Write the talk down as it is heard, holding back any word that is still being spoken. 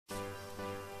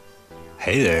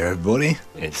Hey there everybody,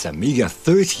 it's Amiga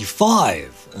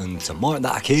 35, and to mark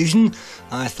that occasion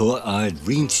I thought I'd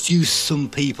reintroduce some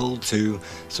people to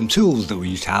some tools that we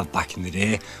used to have back in the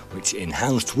day which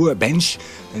enhanced Workbench.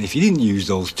 And if you didn't use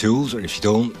those tools, or if you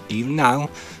don't even now,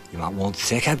 you might want to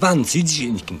take advantage,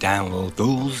 and you can download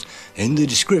those in the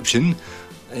description.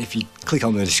 If you click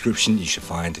on the description you should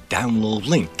find a download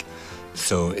link,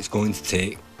 so it's going to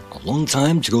take a long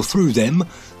time to go through them.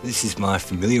 This is my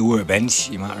familiar Workbench.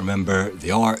 You might remember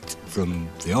the art from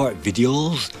the art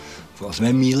videos. I've got some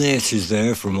emulators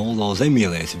there from all those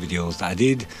emulator videos that I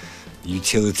did.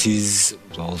 Utilities,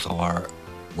 those are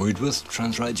Wordworth,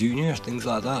 Transwrite Junior, things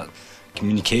like that.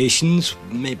 Communications,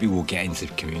 maybe we'll get into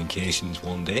communications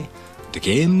one day. The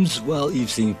games, well, you've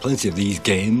seen plenty of these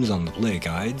games on the player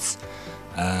guides.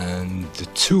 And the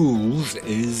tools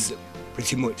is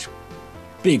pretty much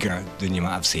bigger than you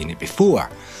might have seen it before,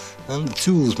 and the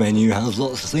tools menu has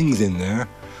lots of things in there,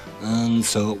 and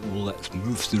so let's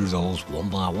move through those one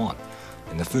by one.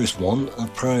 In the first one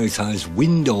I've prioritised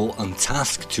window and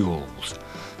task tools,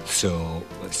 so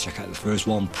let's check out the first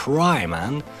one,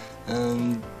 Pryman,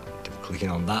 and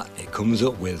clicking on that it comes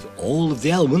up with all of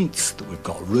the elements that we've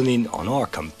got running on our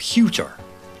computer.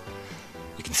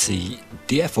 You can see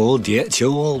DFO,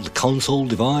 DHO, the console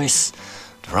device,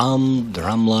 the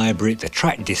RAM library, the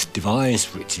track disk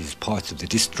device, which is part of the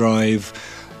disk drive,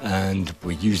 and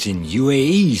we're using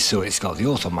UAE, so it's got the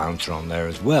auto mounter on there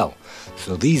as well.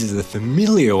 So these are the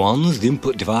familiar ones. The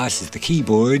input device is the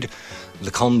keyboard,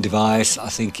 the COM device I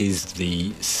think is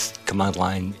the command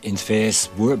line interface,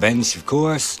 Workbench of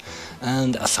course,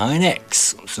 and Assign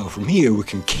X. So from here we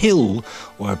can kill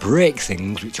or break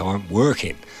things which aren't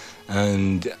working,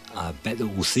 and I bet that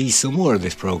we'll see some more of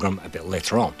this program a bit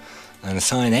later on. And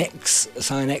Assign X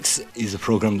is a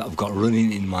program that I've got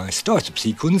running in my startup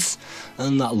sequence,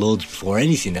 and that loads before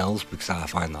anything else because I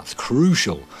find that's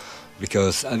crucial.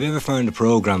 Because have you ever found a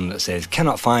program that says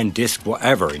cannot find disk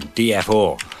whatever in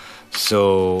DFO?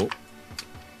 So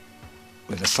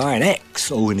with Assign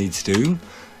X, all we need to do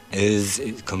is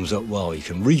it comes up, well, you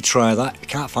can retry that, you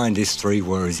can't find disk 3,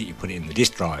 where is it, you put it in the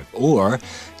disk drive, or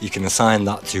you can assign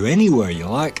that to anywhere you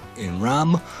like in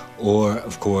RAM, or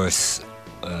of course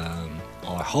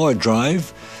our hard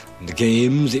drive. The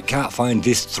games, it can't find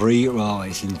disk 3, well,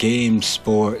 it's in games,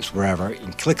 sports, wherever. You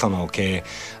can click on OK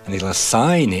and it'll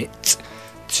assign it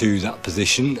to that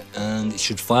position, and it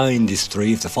should find disk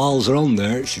 3. If the files are on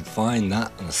there, it should find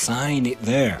that and assign it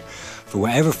there for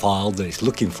whatever file that it's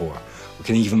looking for. We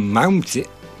can even mount it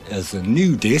as a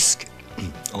new disk,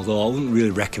 although I wouldn't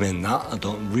really recommend that. I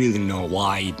don't really know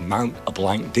why you'd mount a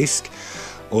blank disk.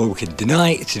 Or we can deny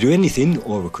it to do anything,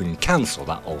 or we can cancel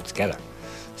that altogether.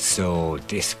 So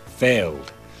disk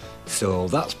failed. So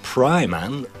that's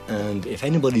Pryman, and if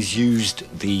anybody's used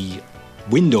the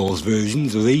Windows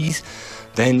versions of these,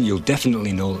 then you'll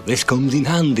definitely know that this comes in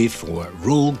handy for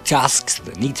rogue tasks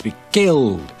that need to be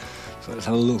killed. So let's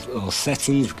have a look at those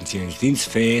settings. We can change the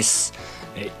interface.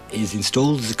 It is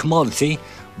installed as a commodity.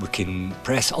 We can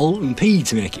press Alt and P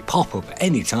to make it pop up at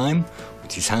any time,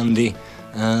 which is handy.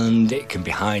 And it can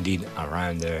be hiding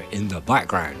around there in the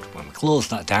background. When we close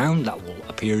that down, that will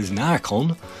appear as an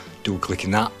icon. Double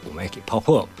clicking that will make it pop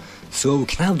up. So we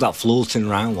can have that floating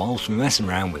around whilst we're messing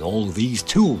around with all of these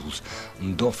tools.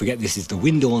 And don't forget, this is the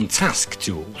window and task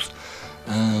tools.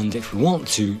 And if we want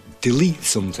to delete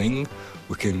something,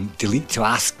 we can delete to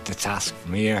ask the task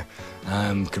from here.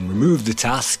 We can remove the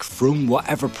task from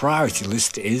whatever priority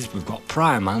list it is. We've got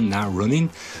Pryman now running,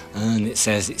 and it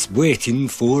says it's waiting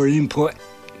for an input.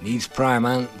 It needs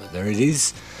Pryman, but there it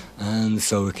is. And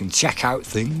so we can check out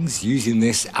things using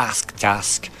this ask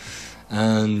task,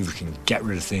 and we can get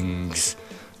rid of things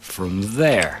from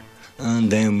there.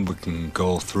 And then we can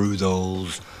go through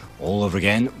those all over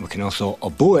again. We can also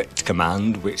abort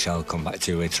command, which I'll come back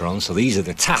to later on. So these are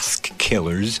the task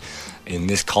killers in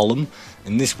this column.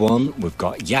 In this one we've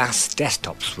got YAS,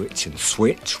 desktop switch and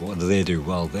switch. What do?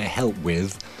 Well, they help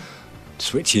with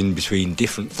switching between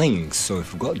different things. So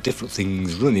if we've got different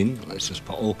things running, let's just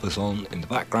put Opus on in the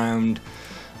background,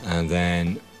 and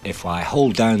then if I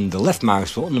hold down the left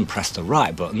mouse button and press the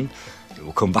right button, it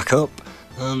will come back up,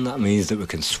 and that means that we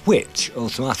can switch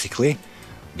automatically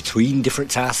between different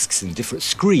tasks and different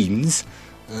screens.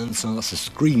 And so that's a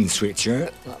screen switcher.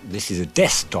 This is a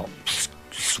desktop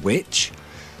switch,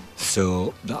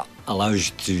 so that allows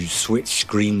you to switch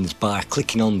screens by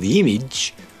clicking on the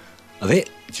image of it,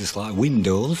 just like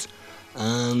Windows.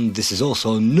 And this is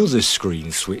also another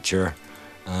screen switcher,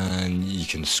 and you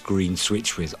can screen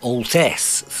switch with Alt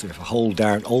S. So if I hold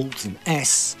down Alt and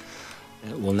S,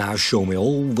 It will now show me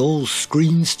all those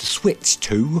screens to switch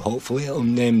to, hopefully.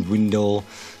 Unnamed window,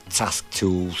 task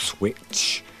tool,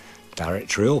 switch,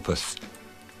 directory opus.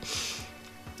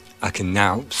 I can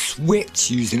now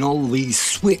switch using all these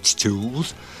switch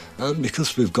tools, and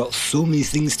because we've got so many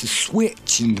things to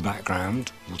switch in the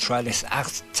background, we'll try this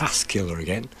task killer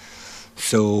again.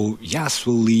 So Yas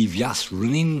will leave Yas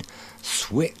running.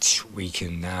 Switch, we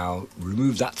can now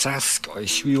remove that task. Or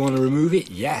should we want to remove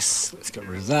it? Yes, let's get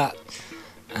rid of that.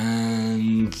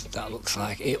 And that looks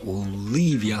like it will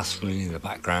leave Yas running in the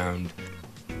background.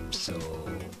 So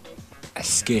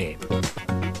escape.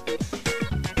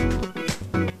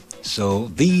 So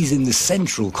these in the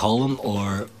central column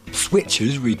are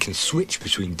switches where you can switch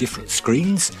between different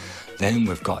screens. Then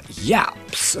we've got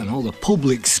Yaps and all the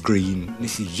public screen.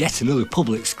 This is yet another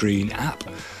public screen app.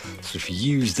 So if you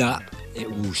use that, it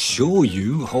will show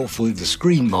you, hopefully, the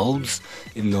screen modes.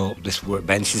 Even though this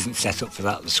workbench isn't set up for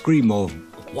that, the screen mode,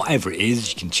 whatever it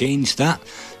is, you can change that.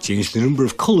 Change the number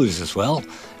of colours as well.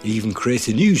 Even create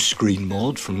a new screen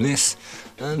mode from this.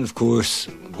 And of course,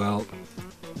 well,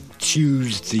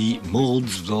 choose the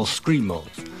modes of those screen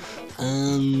modes.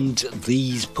 And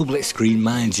these public screen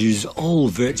managers all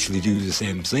virtually do the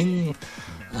same thing.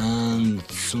 And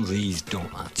some of these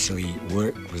don't actually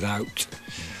work without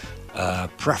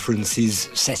preferences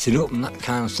setting up and that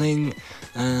kind of thing.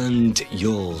 And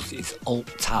yours is Alt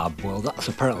Tab. Well, that's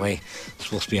apparently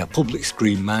supposed to be a public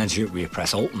screen manager where you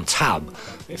press Alt and Tab.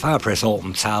 If I press Alt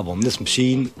and Tab on this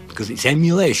machine, because it's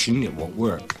emulation, it won't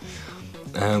work.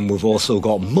 And we've also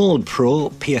got Mode Pro,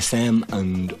 PSM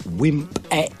and Wimp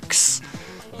X.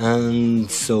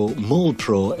 And so Mode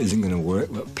Pro isn't going to work,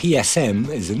 but PSM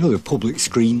is another public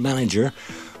screen manager.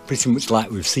 Pretty much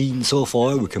like we've seen so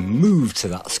far, we can move to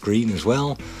that screen as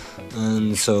well.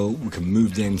 And so we can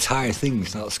move the entire thing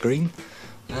to that screen.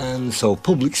 And so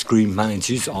public screen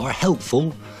managers are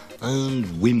helpful. And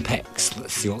WimpX,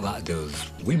 let's see what that does.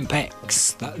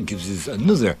 WimpX, that gives us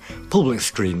another public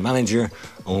screen manager,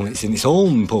 only it's in its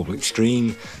own public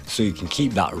screen, so you can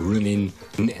keep that running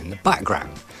in the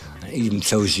background. It even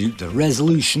tells you the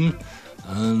resolution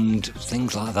and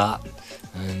things like that,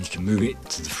 and you can move it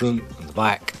to the front and the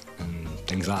back and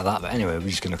things like that. But anyway, we're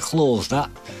just going to close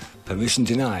that. Permission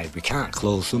denied. We can't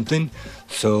close something,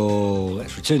 so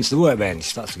let's return to the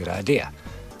workbench. That's a good idea.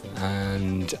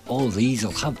 And all these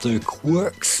will have their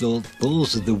quirks. So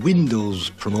those are the Windows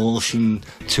promotion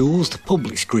tools, the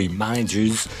public screen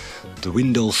managers, the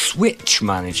Windows switch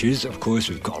managers, of course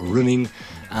we've got running,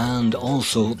 and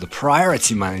also the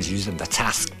priority managers and the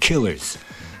task killers.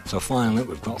 So finally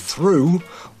we've got through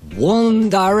one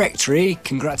directory,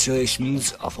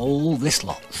 congratulations, of all this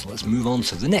lot. So let's move on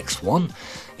to the next one.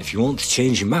 If you want to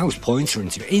change your mouse pointer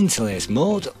into interlace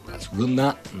mode, let's run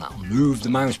that, and that'll move the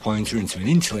mouse pointer into an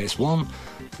interlace one,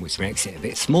 which makes it a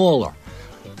bit smaller.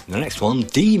 The next one,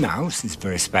 D-mouse, is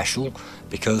very special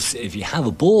because if you have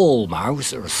a ball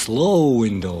mouse or a slow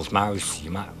Windows mouse, you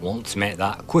might want to make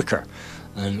that quicker.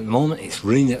 And at the moment it's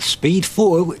running at speed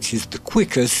 4, which is the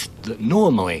quickest that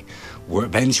normally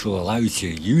Workbench will allow you to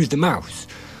use the mouse.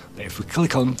 But if we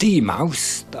click on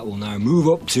D-mouse, that will now move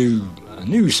up to a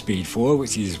new speed 4,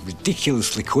 which is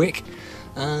ridiculously quick.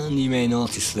 And you may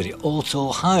notice that it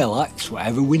auto highlights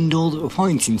whatever window that we're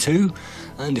pointing to,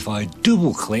 and if I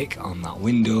double click on that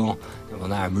window, it will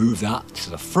now move that to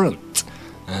the front.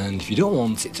 And if you don't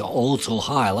want it to auto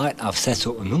highlight, I've set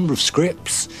up a number of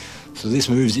scripts, so this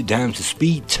moves it down to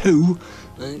speed 2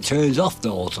 and it turns off the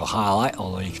auto highlight,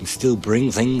 although you can still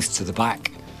bring things to the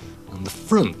back and the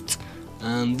front.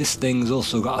 And this thing's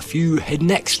also got a few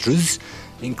hidden extras,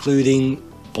 including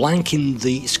blanking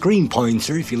the screen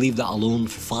pointer. If you leave that alone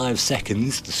for 5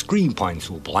 seconds, the screen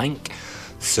pointer will blank.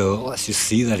 So let's just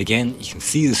see that again. You can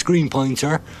see the screen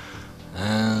pointer,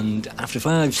 and after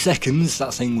 5 seconds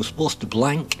that thing was supposed to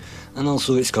blank. And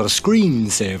also it's got a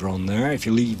screensaver on there. If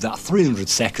you leave that 300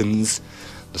 seconds,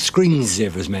 the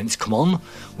screensaver is meant to come on,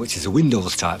 which is a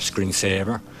Windows type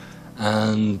screensaver.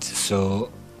 And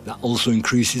so that also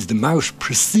increases the mouse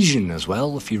precision as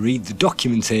well. If you read the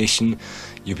documentation,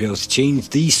 you'll be able to change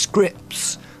these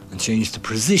scripts and change the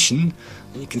precision,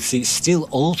 and you can see it's still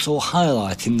auto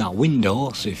highlighting that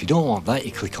window. So if you don't want that,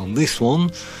 you click on this one,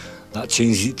 that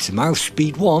changes it to mouse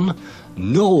speed 1,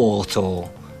 no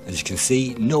auto. As you can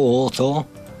see, no auto,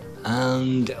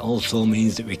 and it also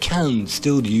means that we can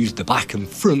still use the back and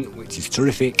front, which is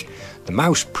terrific, the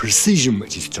mouse precision,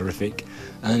 which is terrific,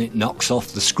 and it knocks off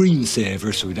the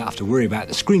screensaver, so we don't have to worry about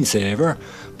the screensaver.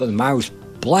 But the mouse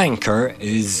blanker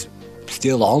is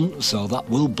still on, so that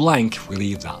will blank if we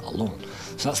leave that alone.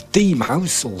 So that's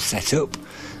D-mouse all set up.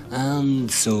 And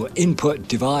so input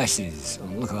devices, oh,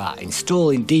 look at that,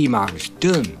 installing D-mouse,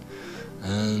 done.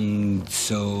 And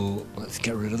so let's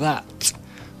get rid of that.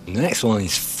 And the next one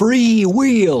is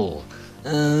freewheel.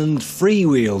 And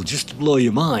freewheel, just to blow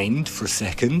your mind for a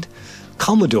second,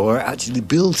 Commodore actually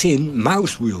built in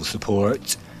mouse wheel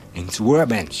support into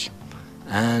Workbench.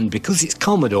 And because it's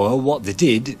Commodore, what they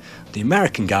did, the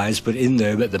American guys put it in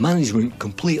there, but the management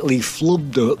completely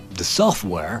flubbed up the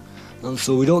software, and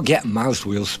so we don't get mouse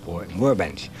wheel support in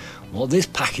Workbench. What this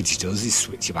package does is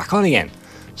switch it back on again.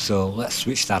 So let's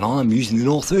switch that on. I'm using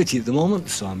the 030 at the moment,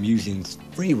 so I'm using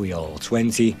freewheel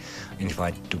 20, and if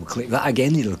I double click that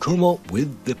again, it'll come up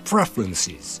with the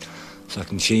preferences. So I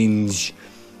can change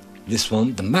this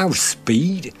one, the mouse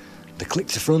speed, the click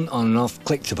to front, on and off,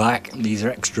 click to back. These are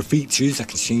extra features. I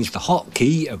can change the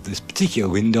hotkey of this particular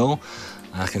window.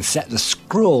 I can set the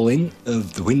scrolling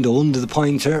of the window under the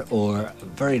pointer, or a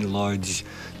very large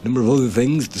number of other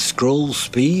things. The scroll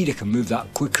speed, I can move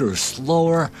that quicker or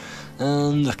slower,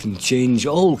 and I can change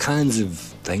all kinds of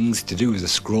things to do with the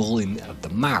scrolling of the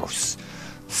mouse.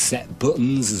 Set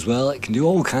buttons as well, it can do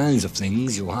all kinds of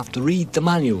things. You'll have to read the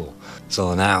manual.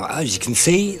 So now, as you can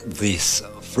see, this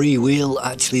freewheel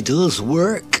actually does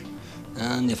work.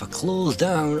 And if I close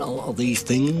down a lot of these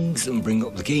things and bring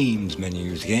up the games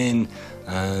menus again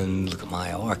and look at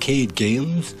my arcade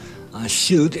games, I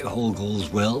should, if all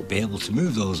goes well, be able to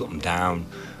move those up and down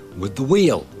with the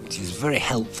wheel, which is very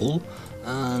helpful.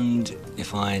 And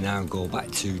if I now go back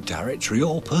to directory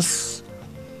opus,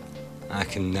 I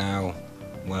can now,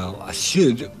 well, I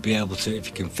should be able to, if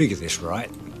you configure this right,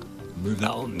 move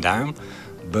that up and down.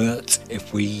 But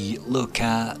if we look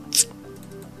at,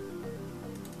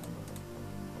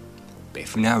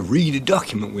 if we now read a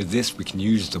document with this, we can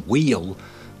use the wheel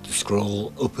to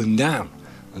scroll up and down.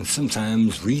 And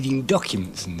sometimes reading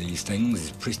documents in these things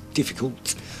is pretty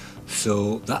difficult.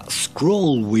 So that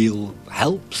scroll wheel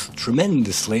helps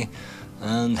tremendously,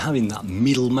 and having that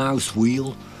middle mouse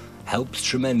wheel helps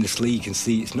tremendously. You can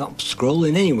see it's not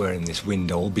scrolling anywhere in this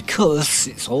window because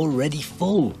it's already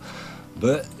full.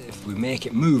 But if we make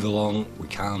it move along, we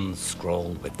can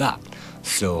scroll with that.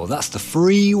 So that's the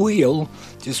freewheel.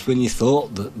 Just when you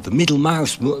thought that the middle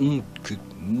mouse button could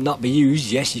not be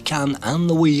used, yes you can, and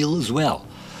the wheel as well.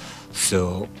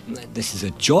 So this is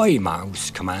a joy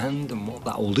mouse command, and what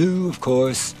that will do, of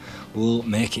course, will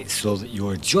make it so that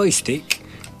your joystick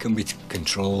can be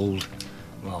controlled,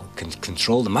 well, can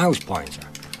control the mouse pointer,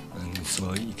 and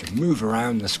so you can move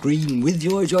around the screen with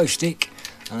your joystick.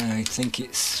 I think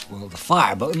it's, well, the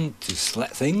fire button to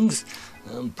select things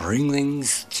and bring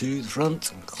things to the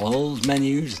front and close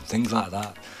menus and things like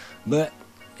that. But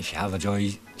if you have a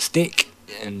joystick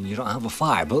and you don't have a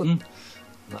fire button,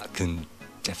 that can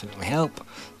definitely help.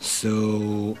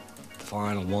 So the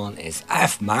final one is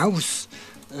F mouse,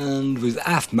 and with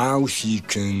F mouse you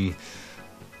can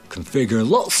configure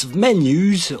lots of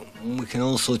menus. We can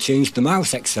also change the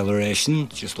mouse acceleration,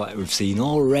 just like we've seen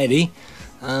already,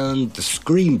 and the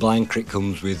screen blanker, it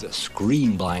comes with a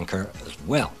screen blanker as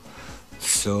well.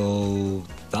 So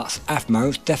that's F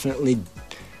mouse. Definitely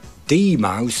D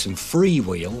mouse and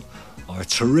freewheel are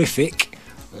terrific,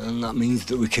 and that means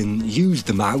that we can use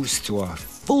the mouse to our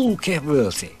full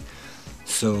capability.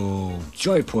 So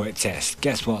joyport test,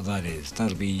 guess what that is?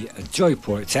 That'll be a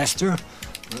joyport tester.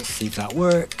 Let's see if that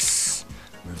works.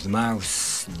 Move the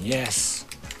mouse, yes,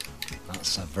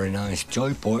 that's a very nice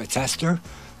joyport tester.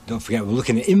 Don't forget we're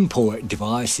looking at import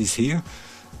devices here.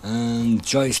 And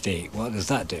joystick, what does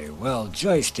that do? Well,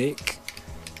 joystick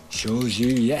shows you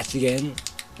yet again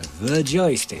the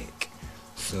joystick.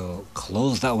 So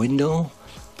close that window.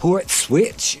 Port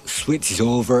switch switches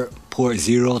over port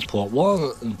 0 to port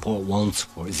 1 and port 1 to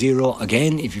port 0.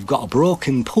 Again, if you've got a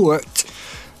broken port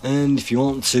and if you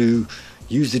want to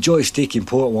use the joystick in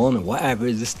port 1 or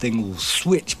whatever, this thing will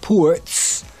switch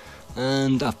ports.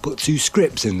 And I've put 2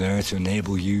 scripts in there to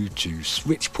enable you to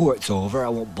switch ports over. I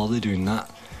won't bother doing that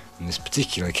in this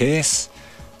particular case.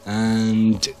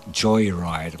 And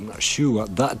joyride, I'm not sure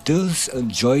what that does. And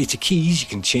joy to keys, you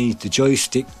can change the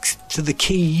joysticks to the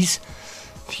keys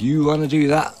if you want to do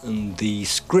that, and the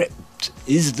script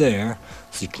is there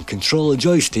so you can control a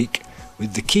joystick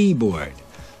with the keyboard.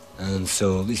 And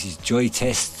so this is joy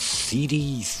test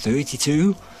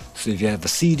CD32. So if you have a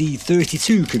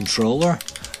CD32 controller,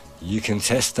 you can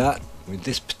test that with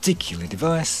this particular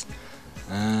device.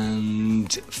 And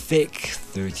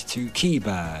FIC32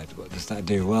 keypad, what does that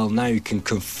do? Well, now you can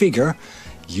configure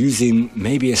using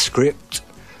maybe a script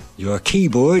your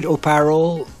keyboard, up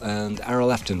arrow and arrow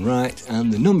left and right,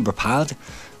 and the number pad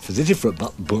for the different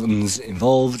buttons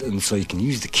involved, and so you can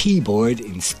use the keyboard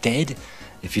instead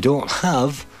if you don't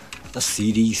have a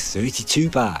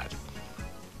CD32 pad.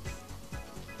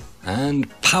 And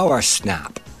Power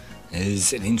Snap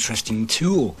is an interesting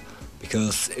tool,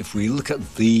 because if we look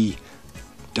at the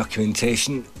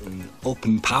documentation and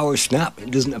open Power Snap,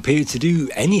 it doesn't appear to do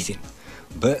anything.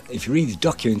 But if you read the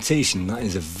documentation, that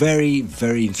is a very,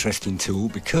 very interesting tool,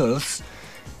 because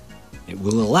it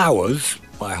will allow us,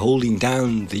 by holding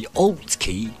down the Alt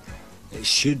key, it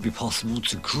should be possible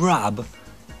to grab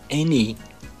any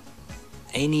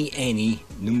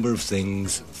number of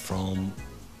things from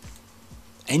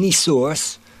any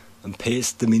source and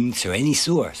paste them into any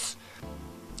source.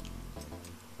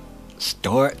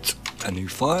 Start a new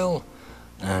file,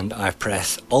 and I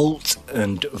press Alt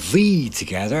and V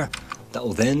together. That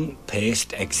will then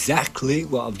paste exactly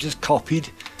what I've just copied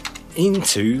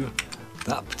into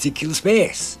that particular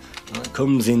space. That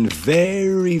comes in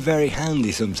very, very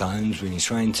handy sometimes when you're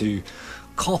trying to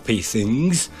copy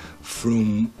things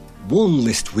from one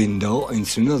list window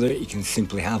into another. You can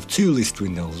simply have two list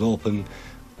windows open,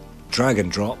 drag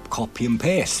and drop, copy and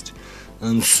paste.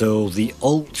 And so the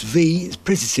Alt V is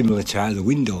pretty similar to how the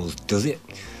Windows does it.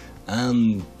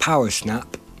 And Power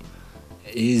Snap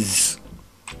is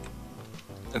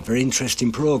a very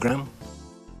interesting program.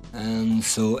 And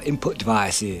so input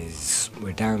devices,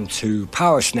 we're down to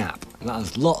Power Snap. That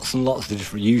has lots and lots of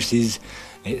different uses.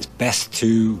 It's best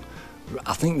to,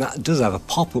 I think that does have a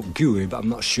pop-up GUI, but I'm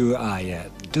not sure.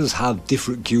 It does have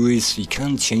different GUIs, so you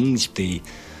can change the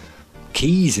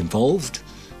keys involved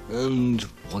and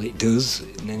what it does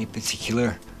in any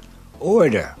particular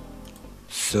order.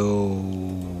 So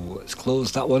let's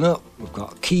close that one up. We've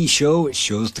got Key Show, which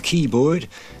shows the keyboard,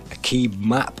 a key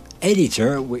map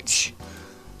editor, which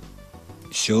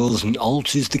shows and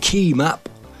alters the key map.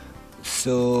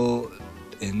 So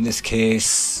in this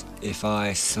case, if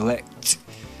I select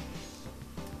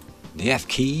the F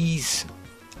keys,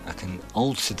 I can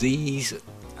alter these,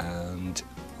 and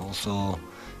also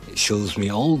it shows me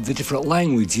all the different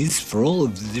languages for all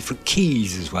of the different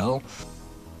keys as well.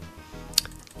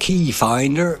 Key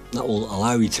Finder, that will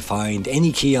allow you to find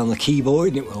any key on the keyboard,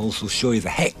 and it will also show you the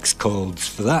hex codes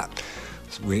for that,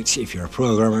 which if you're a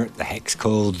programmer, the hex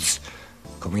codes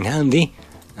come in handy.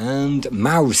 And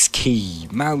mouse key,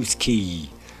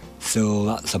 so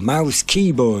that's a mouse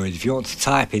keyboard if you want to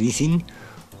type anything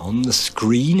on the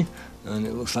screen. And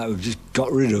it looks like we've just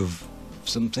got rid of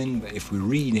something, but if we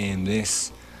rename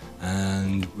this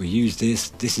and we use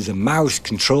this is a mouse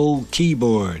control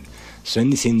keyboard. So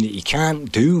anything that you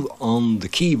can't do on the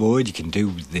keyboard, you can do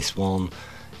with this one.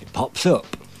 It pops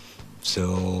up.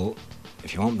 So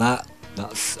if you want that,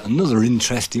 that's another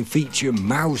interesting feature,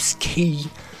 mouse key.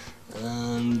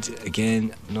 And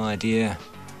again, no idea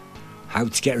how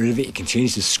to get rid of it. You can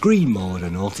change the screen mode, I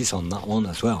notice, on that one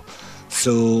as well.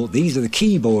 So these are the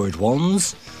keyboard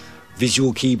ones.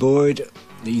 Visual keyboard,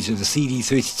 these are the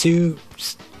CD32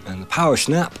 and the Power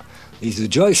Snap. These are the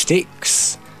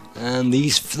joysticks, and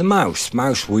these for the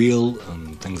mouse wheel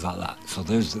and things like that. So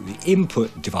those are the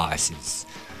input devices.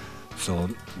 So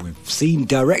we've seen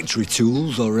directory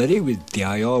tools already with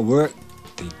dir work,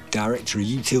 the directory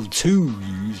util 2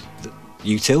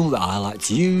 util that I like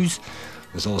to use.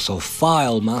 There's also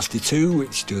File Master 2,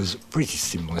 which does a pretty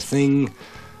similar thing,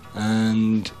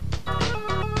 and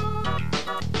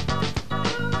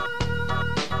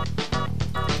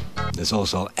there's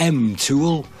also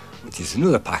mtool, which is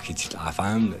another package that I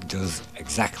found that does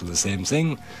exactly the same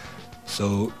thing.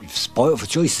 So you've spoiled for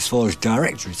choices for as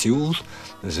directory tools.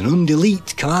 There's an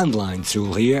undelete command line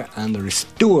tool here, and a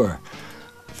restore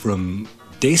from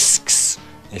disks.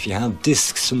 If you have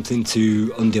disks, something to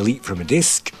undelete from a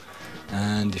disk.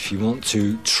 And if you want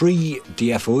to tree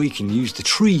DFO, you can use the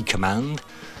tree command.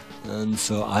 And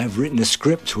so I've written a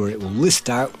script where it will list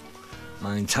out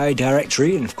my entire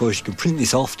directory, and of course you can print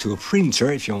this off to a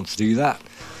printer if you want to do that.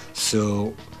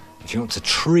 So if you want to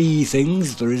tree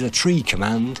things, there is a tree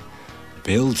command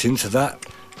built into that.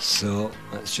 So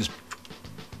let's just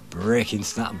break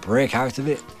into that and break out of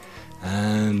it.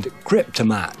 And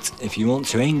cryptomat, if you want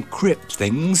to encrypt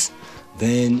things,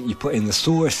 then you put in the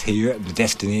source here, the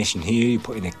destination here, you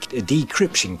put in a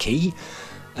decryption key,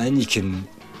 and you can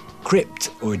crypt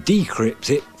or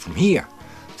decrypt it from here.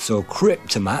 So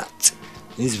cryptomat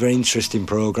is a very interesting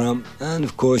program. And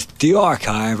of course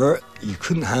dearchiver, you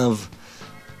couldn't have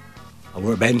a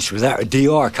Workbench without a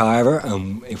dearchiver,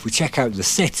 and if we check out the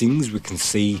settings we can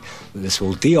see that this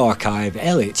will dearchive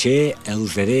LHA,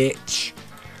 LZH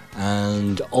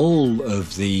and all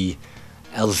of the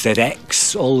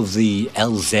LZX, all of the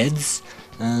LZs,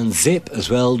 and zip as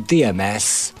well,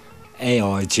 DMS,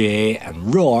 ARJ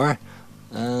and RAR,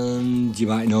 And you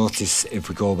might notice if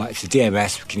we go back to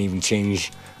DMS, we can even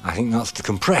change, I think that's the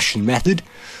compression method.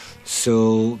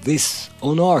 So this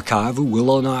unarchiver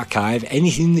will unarchive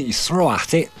anything that you throw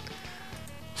at it.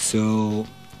 So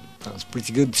that's a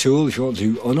pretty good tool if you want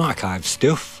to unarchive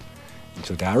stuff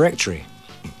into a directory.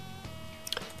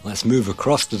 Let's move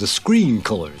across to the screen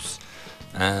colours,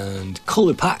 and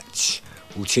colour patch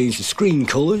will change the screen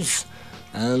colours,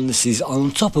 and this is on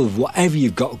top of whatever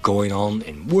you've got going on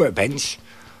in Workbench.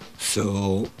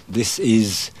 So this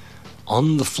is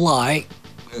on the fly,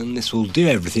 and this will do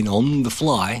everything on the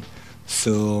fly.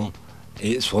 So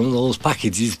it's one of those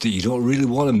packages that you don't really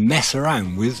want to mess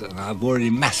around with, and I've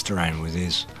already messed around with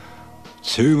this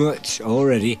too much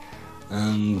already.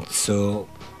 And so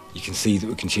you can see that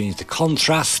we can change the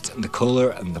contrast and the colour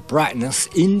and the brightness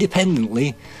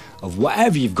independently of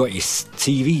whatever you've got your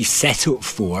TV set up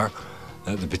for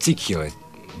at the particular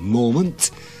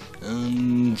moment.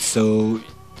 And so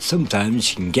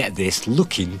sometimes you can get this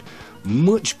looking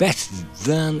much better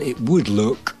than it would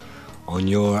look on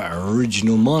your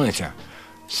original monitor.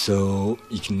 So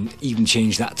you can even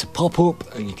change that to pop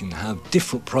up, and you can have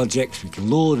different projects. We can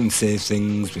load and save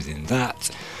things within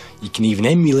that. You can even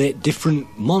emulate different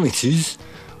monitors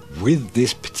with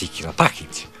this particular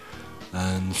package.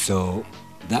 And so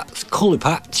that's colour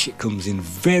patch. It comes in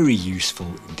very useful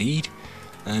indeed.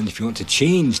 And if you want to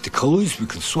change the colours, we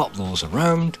can swap those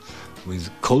around with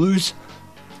colours.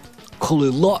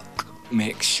 Colour lock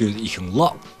makes sure that you can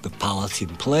lock the palette in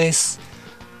place.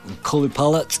 And colour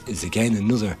palette is again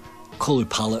another colour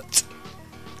palette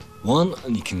one,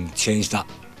 and you can change that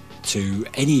to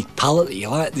any palette that you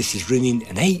like. This is running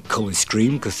an 8 colour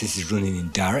screen because this is running in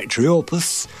Directory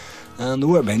Opus, and the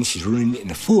Workbench is running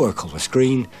in a 4 colour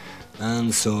screen.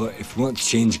 And so if we want to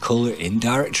change colour in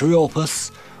Directory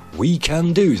Opus, we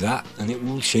can do that, and it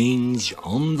will change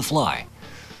on the fly.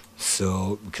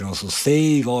 So we can also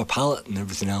save our palette and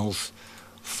everything else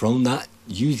from that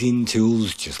using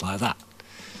tools just like that.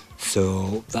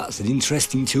 So that's an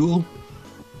interesting tool.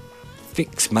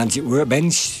 Fix Magic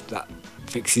Workbench, that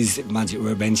fixes Magic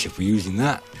Workbench if we're using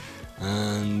that.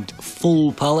 And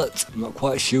full palette, I'm not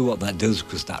quite sure what that does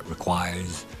because that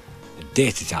requires a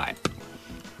data type.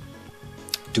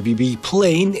 WB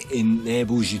plane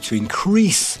enables you to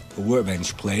increase a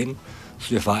Workbench plane.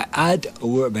 So if I add a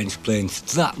Workbench plane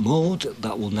to that mode,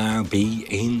 that will now be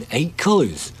in 8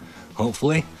 colours,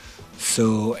 hopefully.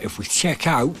 So if we check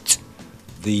out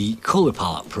the colour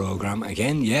palette program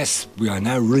again, yes, we are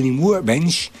now running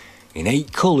Workbench in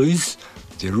 8 colours,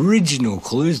 the original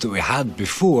colours that we had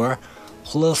before,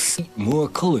 plus 8 more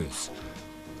colours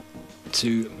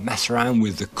to mess around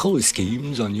with the colour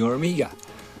schemes on your Amiga.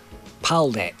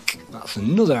 PAL Deck, that's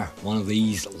another one of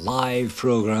these live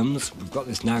programs. We've got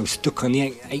this now stuck on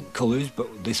the 8 colours,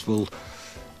 but this will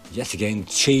yet again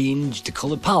change the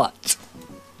colour palette.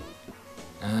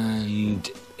 And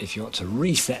if you want to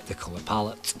reset the colour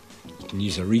palette, you can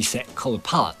use a reset colour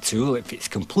palette tool if it's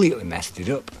completely messed it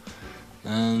up.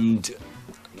 And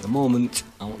at the moment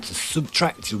I want to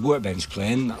subtract the Workbench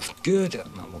plane, that's good,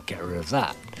 and that will get rid of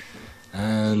that.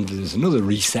 And there's another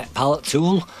reset palette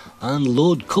tool, and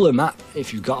load colour map.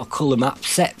 If you've got a colour map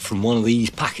set from one of these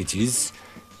packages,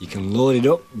 you can load it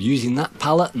up using that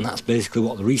palette, and that's basically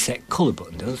what the reset colour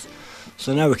button does.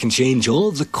 So now we can change all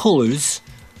of the colours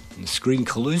and the screen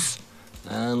colours.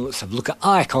 And let's have a look at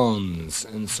icons.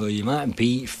 And so you might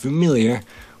be familiar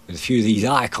with a few of these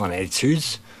icon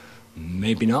editors,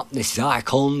 maybe not. This is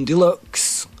Icon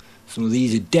Deluxe. Some of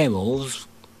these are demos,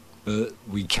 but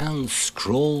we can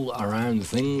scroll around the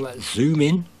thing. Let's zoom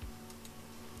in,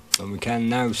 and we can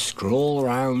now scroll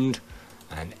around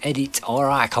and edit our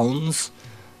icons.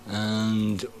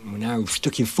 And we're now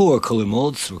stuck in 4 colour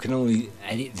modes, so we can only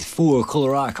edit the 4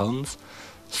 colour icons.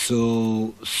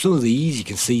 So some of these you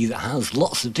can see that has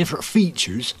lots of different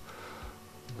features,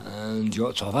 and you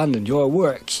ought to have abandoned your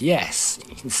work. Yes,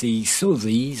 you can see some of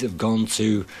these have gone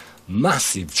to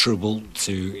massive trouble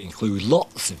to include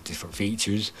lots of different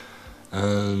features.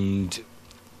 And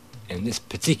in this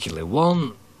particular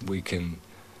one, we can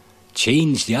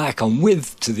change the icon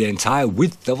width to the entire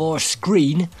width of our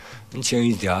screen, and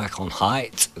change the icon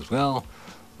height as well.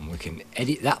 And we can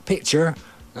edit that picture,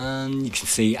 and you can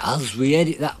see as we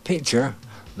edit that picture,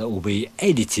 that will be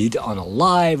edited on a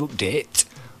live update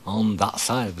on that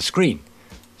side of the screen.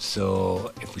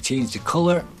 So if we change the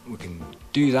colour, we can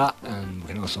do that, and we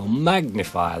can also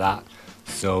magnify that,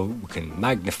 so we can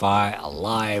magnify a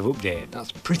live update.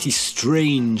 That's a pretty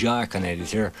strange icon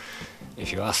editor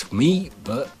if you ask me,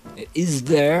 but it is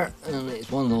there, and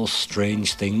it's one of those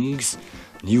strange things.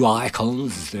 New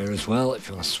icons is there as well if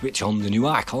you want to switch on the new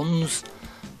icons.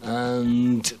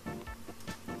 And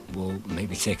we'll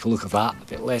maybe take a look at that a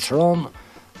bit later on.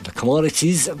 The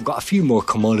commodities, I've got a few more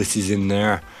commodities in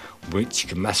there which you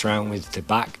can mess around with, the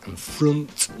back and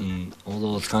front and all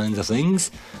those kinds of things.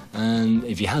 And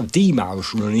if you have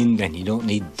dmouse running, then you don't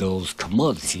need those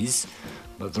commodities,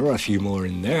 but there are a few more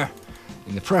in there.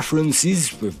 In the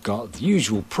preferences, we've got the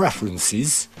usual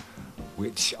preferences,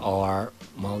 which are,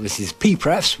 well, this is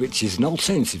pprefs, which is an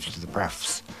alternative to the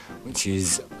prefs, which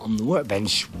is on the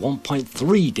Workbench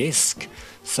 1.3 disk.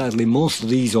 Sadly, most of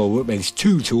these are Workbench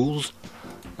 2 tools,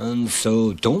 and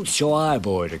so don't show eye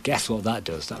border. Guess what that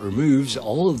does? That removes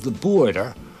all of the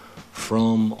border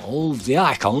from all of the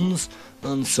icons,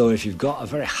 and so if you've got a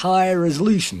very high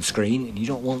resolution screen and you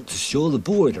don't want to show the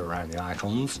border around the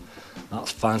icons,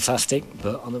 that's fantastic.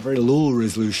 But on a very low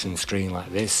resolution screen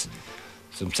like this,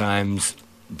 sometimes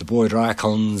the border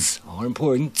icons are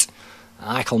important.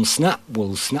 Icon snap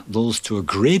will snap those to a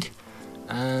grid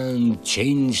and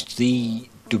change the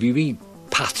WB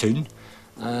pattern,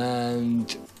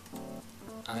 and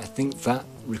I think that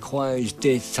requires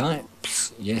data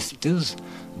types. Yes, it does,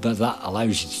 but that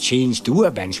allows you to change the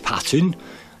Workbench pattern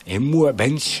in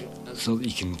Workbench so that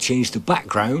you can change the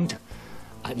background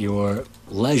at your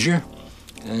leisure.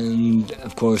 And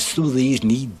of course, some of these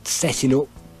need setting up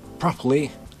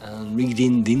properly and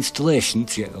reading the installation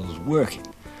to get those working.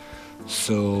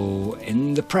 So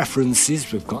in the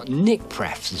preferences, we've got nick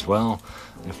prefs as well.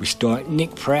 And if we start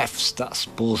nick prefs, that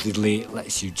supposedly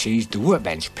lets you change the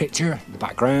Workbench picture in the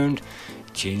background,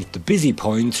 change the busy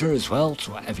pointer as well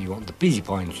to whatever you want the busy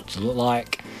pointer to look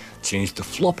like, change the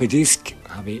floppy disk,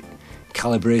 have it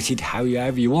calibrated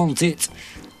however you want it,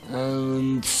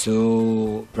 and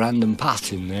so random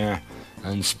pattern there,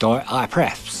 and start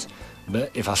iPrefs. But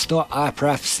if I start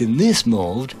iPrefs in this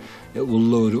mode, it will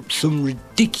load up some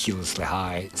ridiculously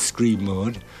high screen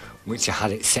mode, which I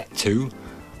had it set to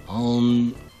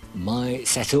on my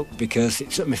setup because it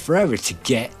took me forever to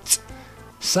get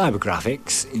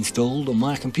CyberGraphics installed on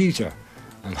my computer.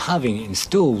 And having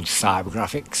installed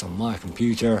CyberGraphics on my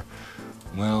computer,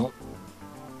 well,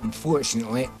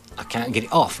 unfortunately I can't get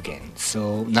it off again.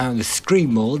 So now the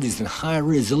screen mode is in high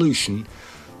resolution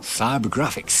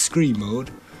CyberGraphics screen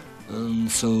mode,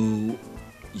 and so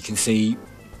you can see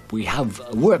we have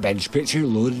a Workbench picture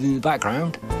loaded in the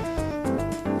background.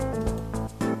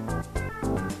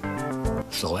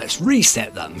 So let's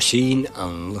reset that machine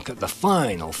and look at the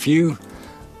final few.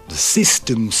 The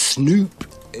System Snoop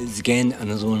is again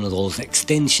another one of those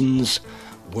extensions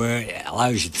where it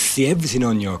allows you to see everything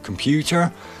on your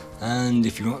computer, and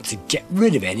if you want to get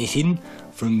rid of anything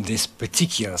from this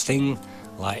particular thing,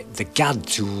 like the GAD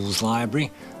tools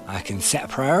library, I can set a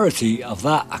priority of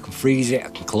that, I can freeze it, I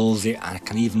can close it, and I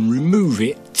can even remove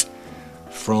it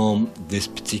from this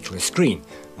particular screen.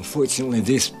 Unfortunately,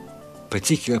 this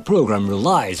particular program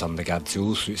relies on the GAD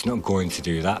tool, so it's not going to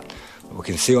do that. But we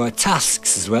can see our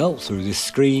tasks as well through this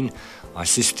screen, our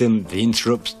system, the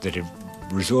interrupts, the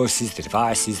resources, the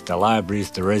devices, the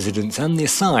libraries, the residents, and the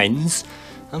assigns.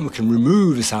 And we can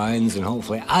remove assigns and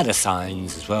hopefully add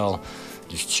assigns as well.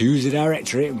 Just choose a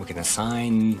directory and we can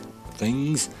assign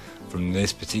things from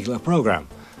this particular program.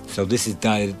 So this is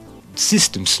the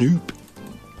System Snoop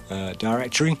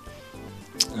directory,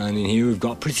 and in here we've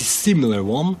got a pretty similar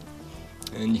one,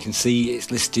 and you can see it's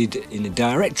listed in a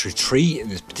directory tree in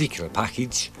this particular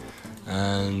package.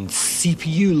 And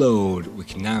CPU load, we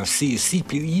can now see a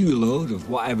CPU load of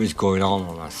whatever's going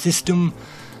on our system,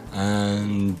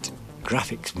 and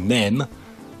graphics mem,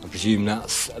 I presume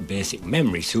that's a basic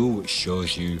memory tool which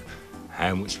shows you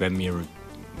how much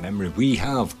memory we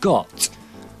have got.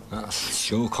 That's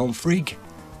show config.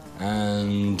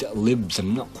 And libs,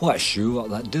 I'm not quite sure what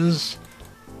that does.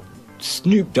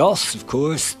 Snoop DOS, of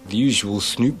course, the usual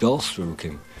Snoop DOS, where we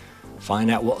can find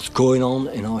out what's going on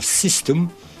in our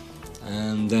system.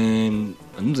 And then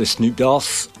another Snoop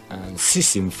DOS and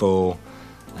sysinfo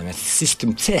and a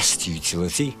system test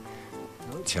utility,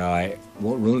 which I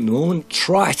won't run at the moment.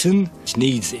 Triton, which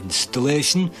needs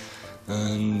installation,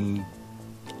 and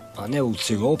I'm able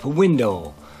to open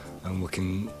window, and we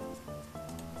can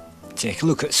take a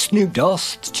look at Snoop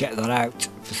DOS to check that out.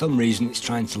 For some reason it's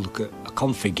trying to look at a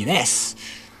config in S,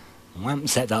 and we haven't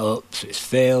set that up, so it's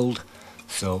failed,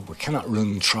 so we cannot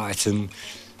run Triton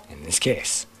in this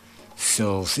case.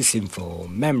 So sysinfo,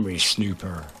 memory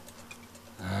snooper,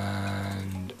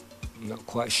 and I'm not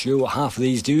quite sure what half of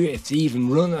these do, if they even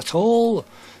run at all.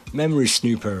 Memory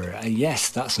snooper, and yes,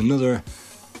 that's another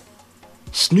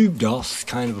Snoop DOS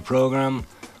kind of a program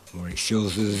where it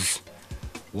shows us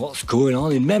what's going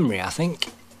on in memory, I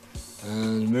think.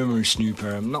 And memory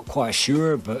snooper, I'm not quite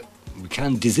sure, but we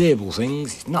can disable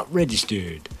things. It's not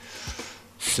registered.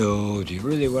 So do you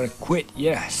really want to quit?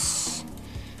 Yes.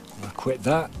 I'm going to quit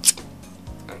that,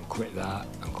 and quit that,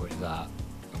 and quit that,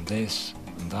 and this,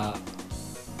 and that,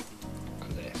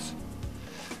 and this.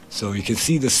 So you can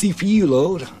see the CPU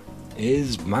load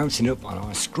is mounting up on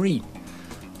our screen.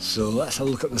 So let's have a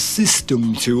look at the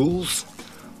system tools.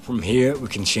 From here we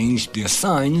can change the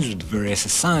assigns with various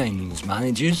assigns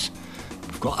managers.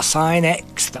 We've got assign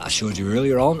X that I showed you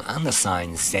earlier on, and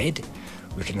assign Z.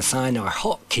 We can assign our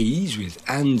hotkeys with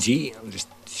Angie. I'll just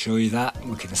show you that.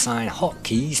 We can assign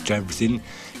hotkeys to everything,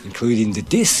 including the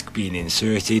disk being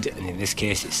inserted, and in this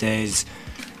case it says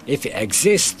if it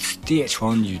exists,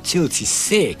 dh1 utility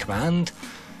say command,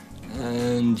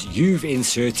 and you've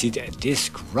inserted a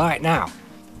disk right now.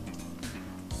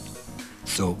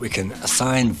 So we can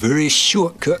assign various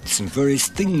shortcuts and various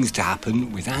things to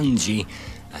happen with Angie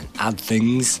and add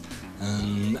things,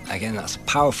 and again that's a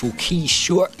powerful key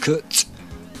shortcut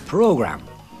program.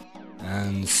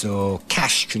 And so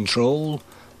cache control,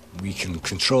 we can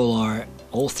control our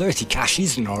all 30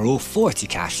 caches and our all 40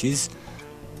 caches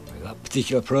with that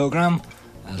particular program,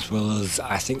 as well as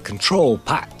I think control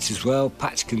patch as well,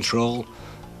 patch control.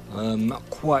 I'm not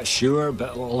quite sure,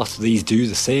 but a lot of these do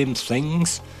the same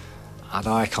things. Add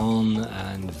icon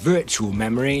and virtual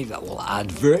memory, that will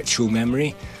add virtual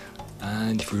memory,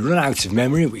 and if we run out of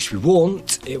memory, which we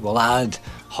won't, it will add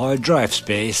hard drive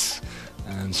space,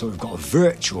 and so we've got a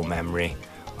virtual memory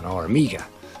on our Amiga.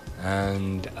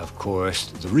 And of course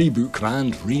the reboot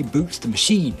command reboots the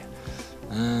machine,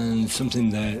 and something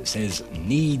that says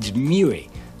needs MUI.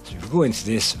 So if we go into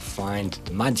this, find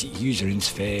the magic user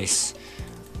interface,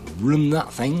 run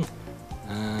that thing,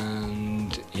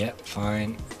 and yep,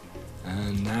 fine.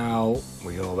 And now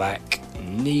we go back,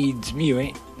 needs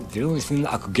MUI. The only thing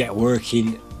that I could get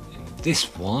working in this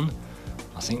one,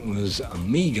 I think, was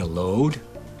Amiga load.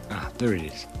 There it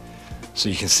is. So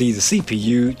you can see the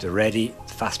CPU, the ready,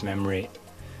 the fast memory,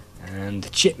 and the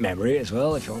chip memory as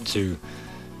well, if you want to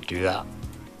do that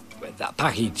with that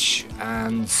package.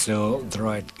 And so there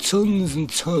are tons and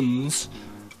tons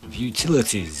of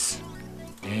utilities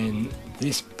in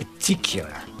this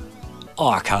particular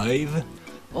archive,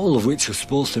 all of which are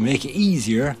supposed to make it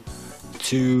easier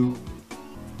to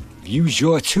use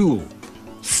your tool.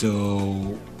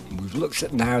 So we've looked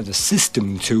at now the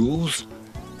system tools,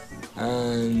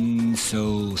 and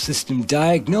so system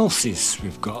diagnosis,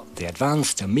 we've got the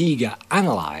advanced Amiga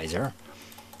analyzer,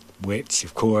 which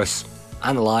of course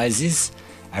analyzes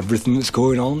everything that's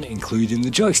going on, including the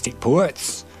joystick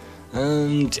ports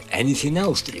and anything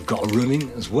else that you've got running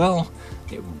as well.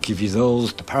 It will give you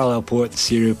those, the parallel port, the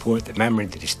serial port, the memory,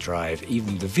 the disk drive,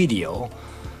 even the video.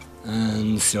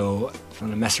 And so if you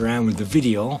want to mess around with the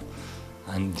video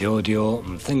and the audio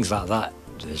and things like that,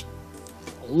 there's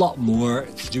a lot more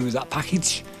to do with that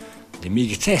package. The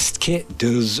Amiga test kit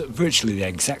does virtually the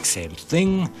exact same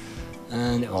thing,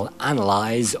 and it will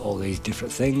analyse all these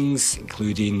different things,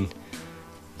 including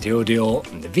the audio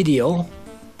and the video.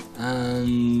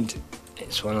 And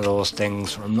it's one of those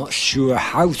things where I'm not sure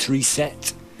how to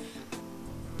reset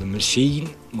the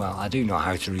machine. Well, I do know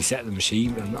how to reset the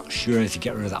machine, but I'm not sure how to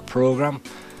get rid of that program.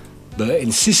 But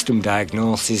in system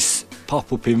diagnosis,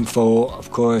 pop-up info, of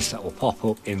course, that will pop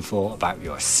up info about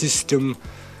your system,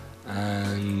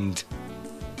 and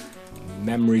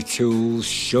memory tools,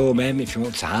 show mem, if you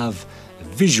want to have a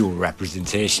visual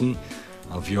representation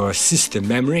of your system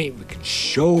memory, we can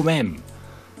show mem,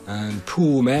 and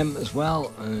pool mem as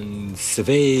well, and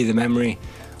survey the memory.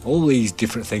 All these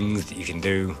different things that you can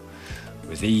do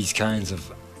with these kinds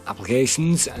of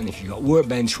applications. And if you've got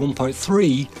Workbench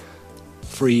 1.3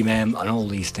 free mem and all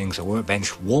these things are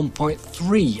Workbench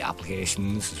 1.3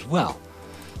 applications as well.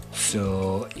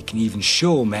 So you can even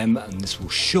show mem, and this will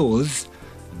show us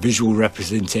visual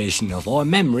representation of our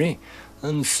memory,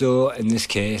 and so in this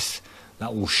case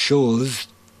that will show us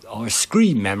our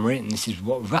screen memory, and this is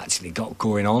what we've actually got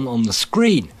going on the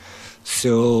screen.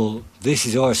 So this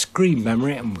is our screen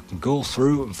memory, and we can go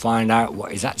through and find out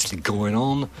what is actually going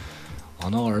on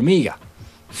our Amiga.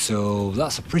 So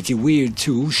that's a pretty weird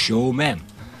tool, show mem.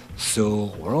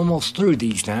 So we're almost through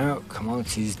these now.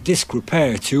 Commodities, disk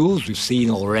repair tools, we've seen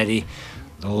already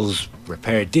those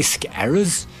repair disk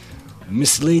errors.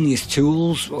 Miscellaneous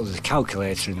tools, well, there's a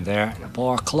calculator in there and a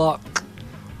bar clock.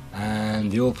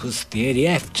 And the Opus, the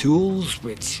ADF tools,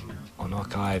 which on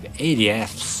archive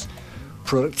ADFs,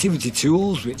 productivity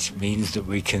tools, which means that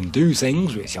we can do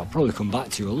things, which I'll probably come back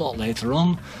to a lot later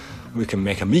on. We can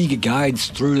make Amiga guides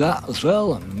through that as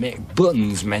well, and make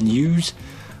buttons menus.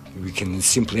 We can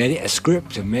simply edit a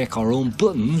script and make our own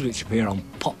buttons, which appear on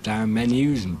pop-down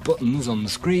menus and buttons on the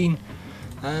screen.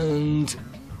 And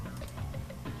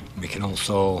we can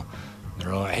also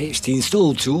There are HD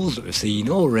install tools that we've seen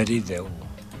already that will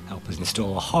help us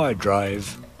install a hard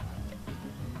drive.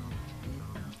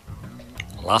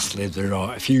 Lastly, there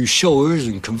are a few showers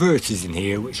and converters in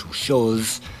here which will show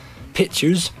us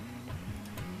pictures,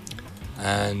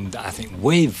 and I think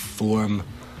waveform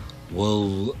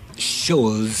will show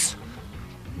us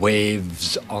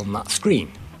waves on that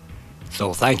screen.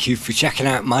 So thank you for checking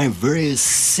out my various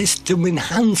system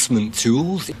enhancement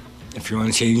tools. If you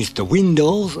want to change the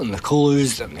windows and the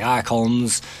colours and the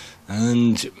icons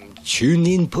and tune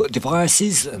the input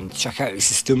devices and check out your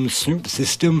system, snoop the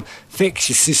system, fix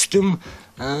your system,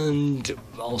 and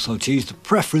also change the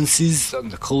preferences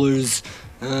and the colours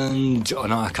and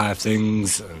unarchive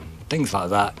things and things like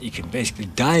that, you can basically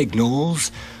diagnose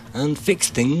and fix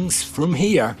things from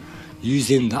here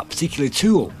using that particular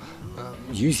tool,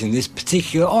 using this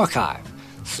particular archive.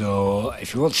 So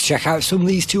if you want to check out some of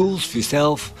these tools for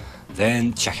yourself,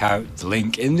 then check out the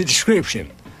link in the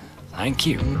description. Thank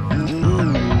you.